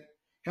head,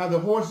 have the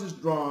horses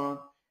drawn,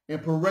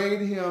 and parade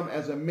him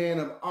as a man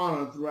of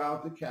honor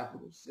throughout the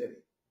capital city.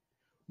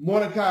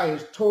 Mordecai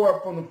is tore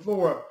up from the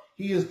floor.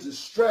 He is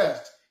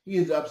distressed. He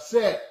is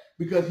upset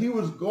because he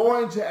was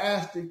going to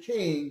ask the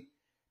king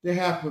to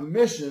have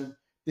permission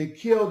to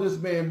kill this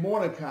man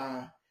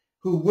Mordecai,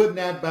 who would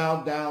not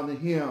bow down to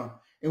him.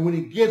 And when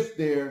he gets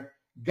there,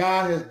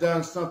 God has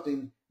done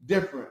something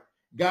different.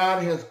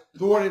 God has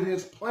thwarted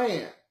his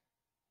plan.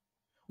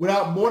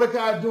 Without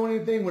Mordecai doing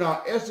anything,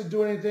 without Esther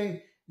doing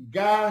anything,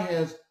 God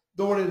has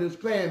thwarted his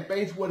plan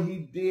based on what he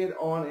did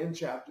on in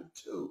chapter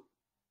 2.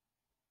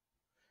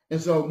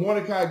 And so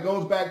Mordecai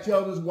goes back,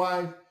 tells his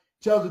wife,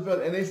 tells the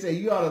fellow, and they say,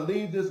 you ought to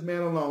leave this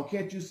man alone.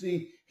 Can't you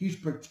see he's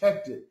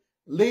protected?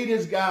 Leave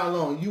this guy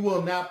alone. You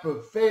will not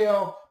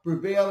prevail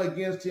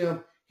against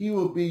him. He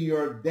will be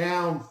your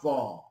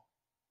downfall.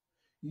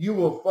 You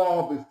will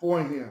fall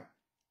before him.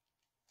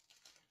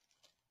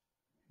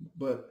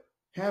 But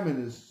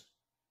Haman is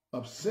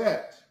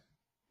upset.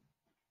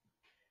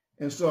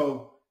 And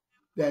so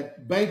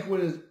that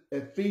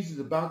feast is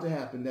about to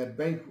happen, that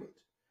banquet.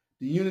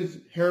 The eunuchs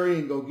hurry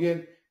and go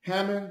get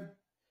Haman.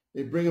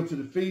 They bring him to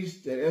the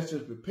feast that Esther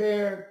has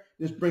prepared.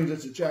 This brings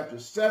us to chapter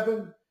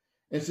 7.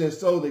 It says,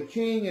 so the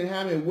king and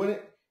Haman went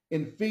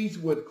in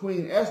feast with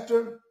Queen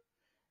Esther.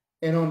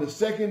 And on the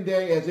second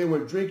day, as they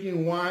were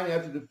drinking wine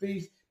after the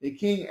feast, the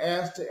king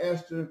asked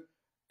Esther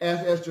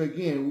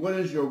again, what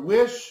is your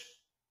wish?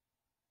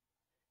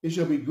 It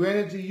shall be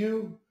granted to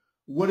you.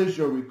 What is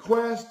your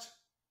request?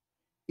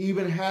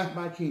 Even half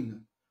my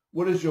kingdom.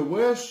 What is your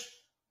wish?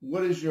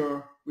 What is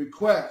your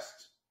request?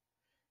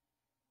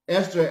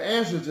 Esther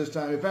answers this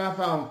time, if I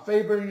found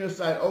favor in your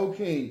sight, O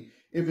king,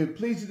 if it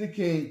pleases the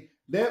king,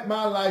 let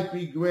my life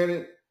be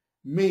granted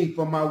me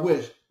for my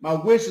wish. My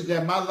wish is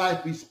that my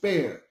life be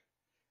spared.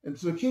 And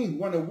so the king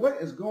wondered, what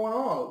is going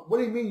on? What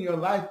do you mean your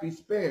life be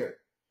spared?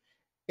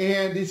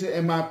 And he said,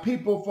 and my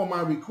people for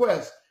my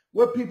request.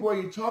 What people are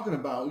you talking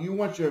about? You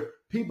want your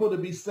people to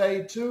be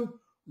saved too?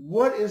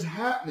 What is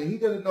happening? He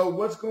doesn't know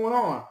what's going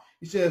on.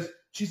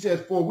 She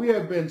says, for we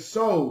have been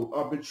sold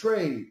or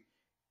betrayed,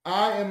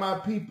 I and my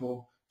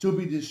people, to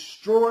be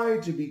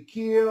destroyed, to be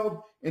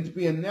killed, and to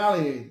be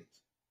annihilated.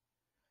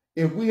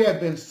 If we have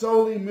been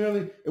sold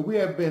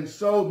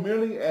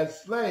merely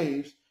as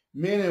slaves,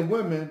 men and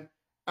women,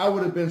 I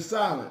would have been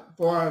silent.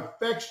 For our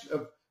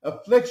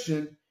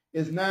affliction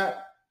is not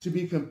to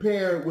be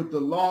compared with the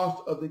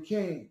loss of the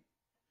king.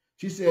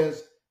 She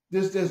says,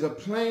 there's a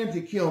plan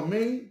to kill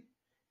me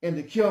and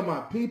to kill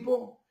my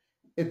people.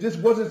 If this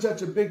wasn't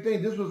such a big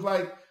thing, this was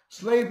like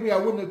slavery, I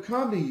wouldn't have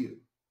come to you.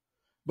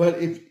 But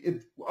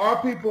if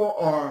our people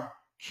are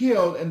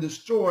killed and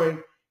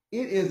destroyed,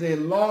 it is a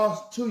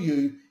loss to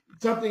you.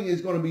 Something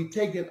is going to be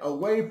taken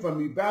away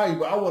from you,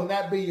 valuable. I will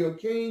not be your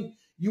king.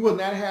 You will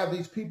not have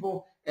these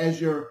people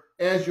as your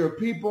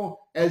people,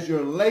 as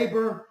your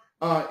labor.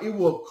 It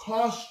will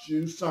cost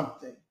you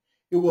something.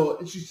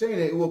 She's saying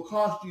that it will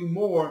cost you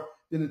more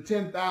than the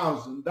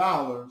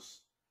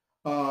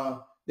 $10,000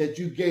 that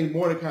you gave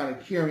Mordecai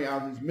to carry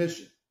out his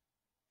mission.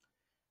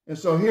 And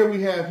so here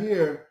we have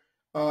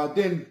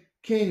then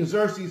King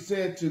Xerxes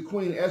said to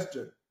Queen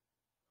Esther,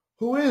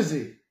 who is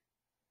he?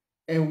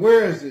 And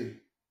where is he?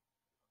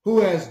 Who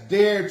has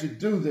dared to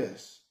do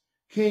this?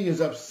 King is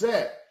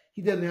upset.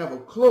 He doesn't have a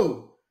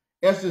clue.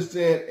 Esther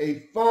said,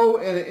 a foe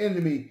and an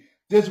enemy,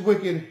 this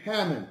wicked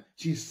Haman.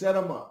 She set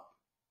him up.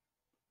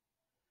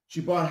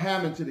 She brought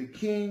Haman to the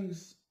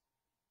king's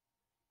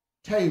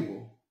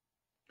table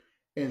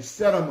and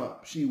set him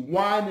up. She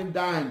wined and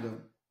dined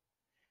him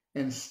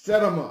and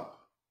set him up.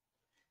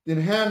 Then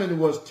Haman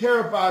was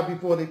terrified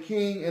before the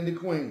king and the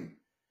queen.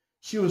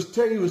 He was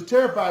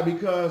terrified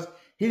because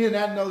he did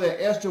not know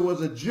that Esther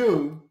was a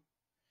Jew.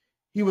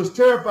 He was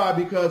terrified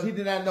because he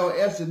did not know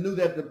Esther knew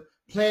that the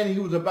plan he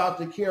was about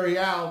to carry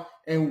out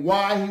and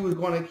why he was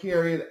going to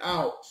carry it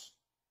out.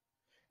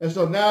 And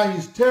so now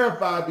he's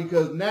terrified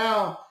because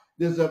now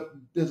there's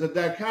a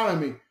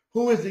dichotomy.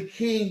 Who is the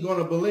king going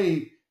to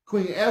believe?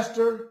 Queen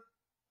Esther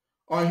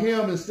or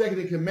him as second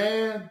in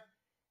command?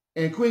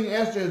 And Queen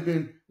Esther has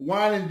been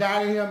wining and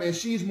dining him, and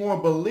she's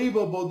more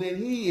believable than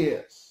he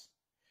is.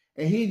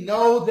 And he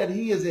knows that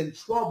he is in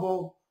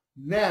trouble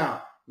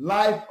now,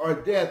 life or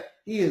death.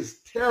 He is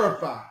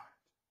terrified.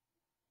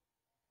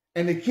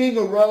 And the king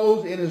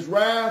arose in his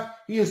wrath.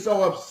 He is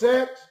so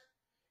upset,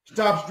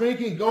 stops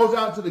drinking, goes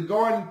out to the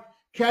garden,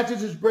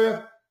 catches his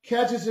breath,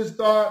 catches his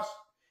thoughts,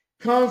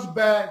 comes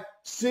back,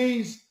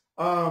 sees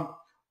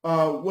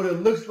what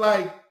it looks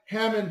like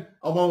Haman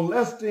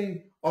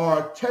molesting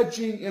or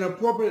touching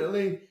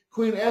inappropriately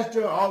Queen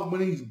Esther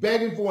when he's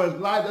begging for his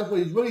life. That's what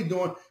he's really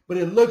doing, but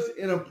it looks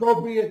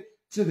inappropriate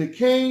to the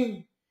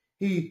king.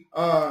 And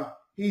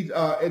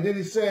then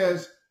he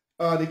says,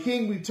 the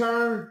king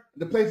returned to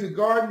the place of the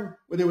garden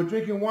where they were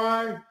drinking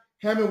wine.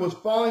 Haman was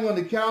falling on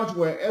the couch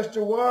where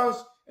Esther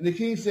was, and the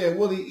king said,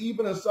 will he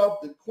even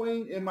assault the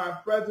queen in my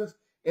presence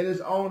in his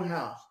own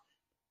house?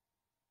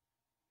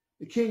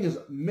 The king is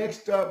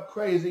mixed up,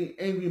 crazy,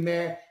 angry,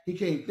 mad. He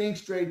can't think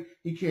straight.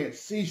 He can't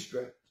see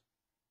straight.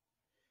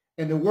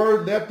 And the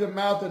word left the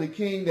mouth of the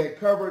king that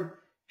covered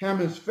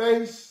Haman's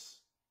face.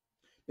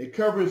 They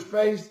covered his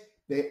face.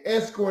 They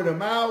escorted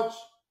him out.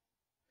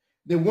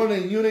 Then one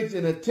of the eunuchs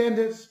in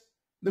attendance,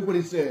 look what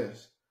he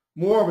says.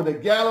 Moreover, the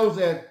gallows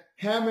that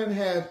Haman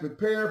has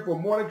prepared for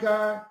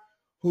Mordecai,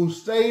 who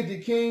saved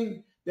the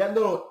king, that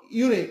little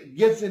eunuch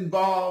gets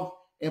involved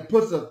and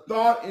puts a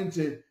thought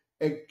into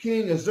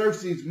King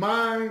Xerxes'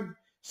 mind,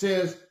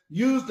 says,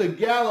 use the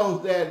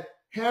gallows that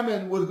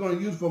Haman was going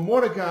to use for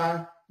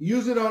Mordecai,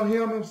 use it on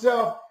him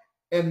himself,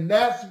 and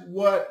that's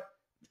what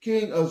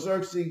King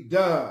Xerxes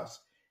does.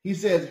 He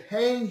says,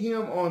 hang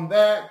him on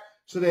that,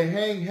 so they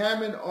hang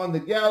Haman on the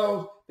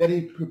gallows that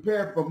he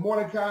prepared for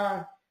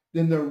Mordecai.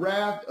 Then the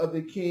wrath of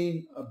the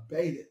king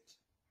abated.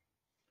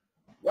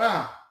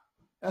 Wow,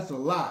 that's a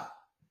lot.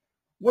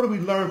 What do we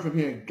learn from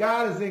here?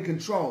 God is in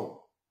control.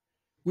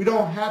 We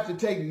don't have to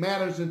take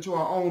matters into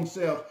our own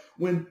selves.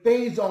 When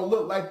things don't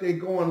look like they're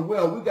going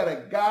well, we got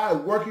a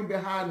God working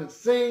behind the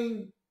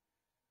scene,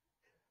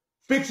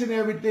 fixing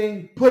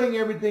everything, putting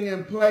everything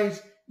in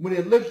place. When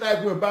it looks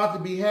like we're about to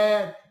be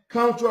had,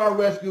 comes to our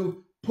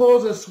rescue,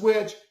 pulls a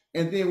switch,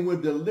 and then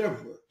we're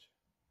delivered.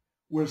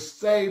 We're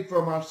saved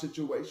from our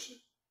situation.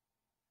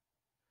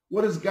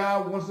 What does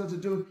God want us to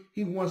do?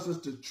 He wants us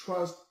to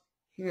trust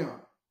him.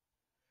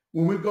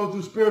 When we go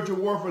through spiritual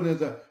warfare,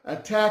 there's an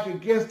attack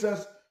against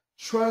us,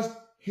 trust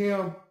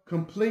him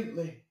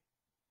completely.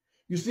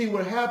 You see,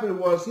 what happened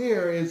was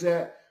here is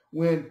that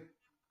when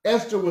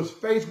Esther was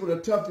faced with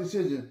a tough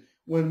decision,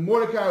 when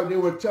Mordecai, they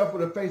were tough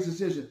with a face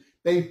decision,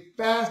 they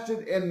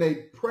fasted and they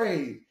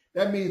prayed.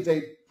 That means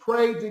they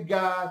prayed to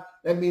God.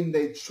 That means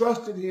they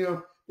trusted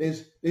him.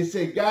 They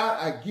said, God,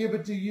 I give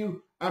it to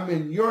you. I'm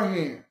in your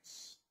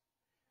hands.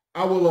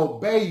 I will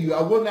obey you.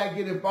 I will not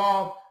get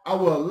involved. I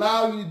will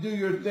allow you to do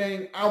your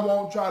thing. I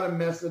won't try to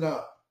mess it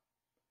up.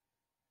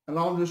 And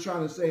all I'm just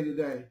trying to say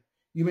today,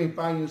 you may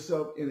find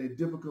yourself in a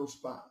difficult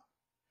spot.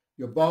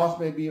 Your boss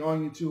may be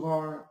on you too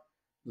hard.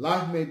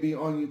 Life may be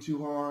on you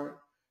too hard.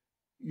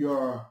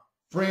 your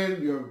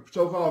friend, your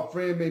so-called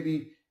friend may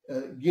be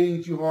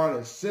getting too hard.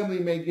 Assembly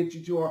may get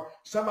you too hard.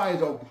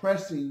 Somebody's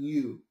oppressing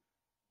you.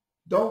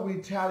 Don't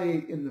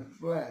retaliate in the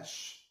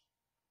flesh.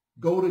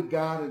 Go to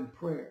God in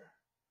prayer.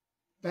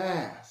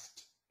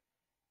 Fast.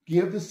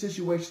 Give the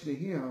situation to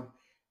him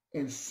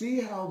and see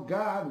how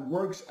God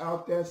works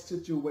out that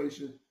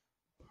situation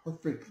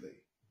perfectly.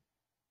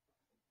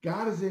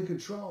 God is in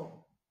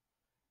control.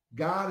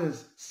 God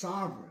is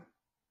sovereign.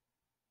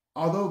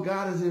 Although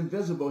God is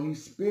invisible,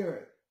 he's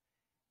spirit.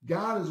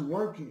 God is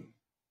working.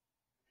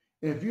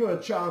 And if you're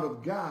a child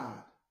of God,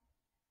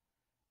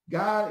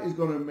 God is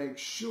going to make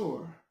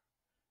sure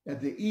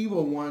that the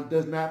evil one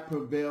does not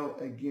prevail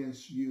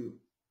against you.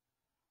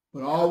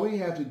 But all we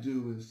have to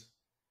do is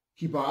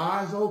keep our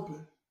eyes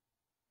open,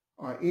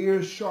 our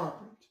ears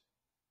sharpened,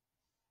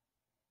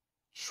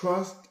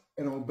 trust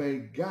and obey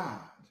God,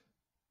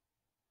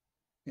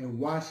 and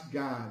watch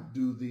God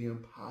do the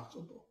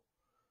impossible.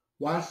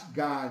 Watch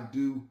God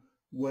do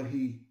what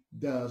he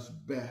does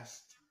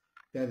best,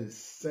 that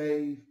is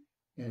save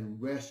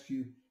and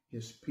rescue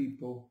his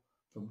people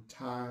from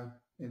time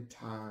and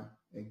time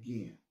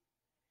again.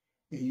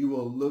 And you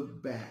will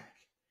look back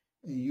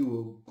and you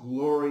will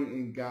glory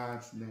in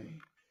God's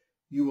name.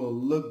 You will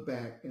look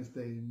back and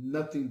say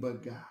nothing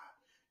but God.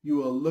 You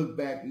will look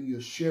back and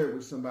you'll share it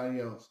with somebody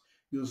else.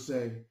 You'll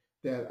say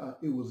that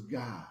it was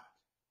God.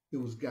 It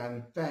was God.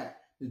 In fact,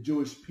 the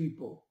Jewish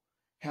people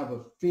have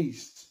a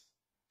feast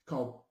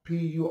called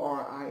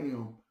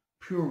Purim,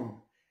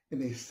 Purim,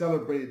 and they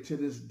celebrate it to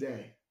this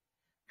day,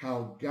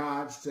 how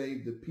God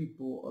saved the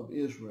people of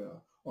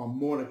Israel, or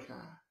Mordecai,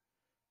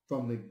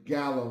 from the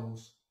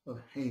gallows of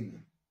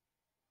Haman.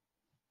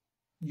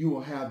 You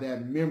will have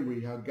that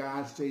memory, how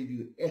God saved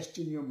you, etched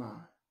in your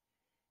mind.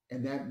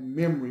 And that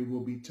memory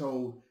will be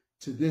told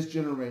to this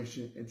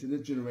generation and to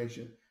this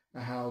generation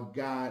of how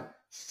God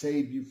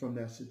saved you from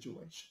that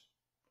situation.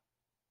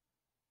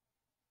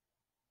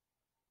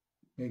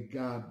 May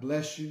God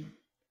bless you.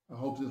 I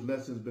hope this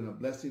lesson has been a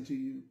blessing to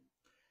you.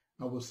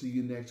 I will see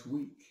you next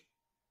week.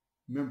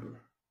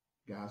 Remember,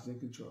 God's in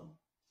control.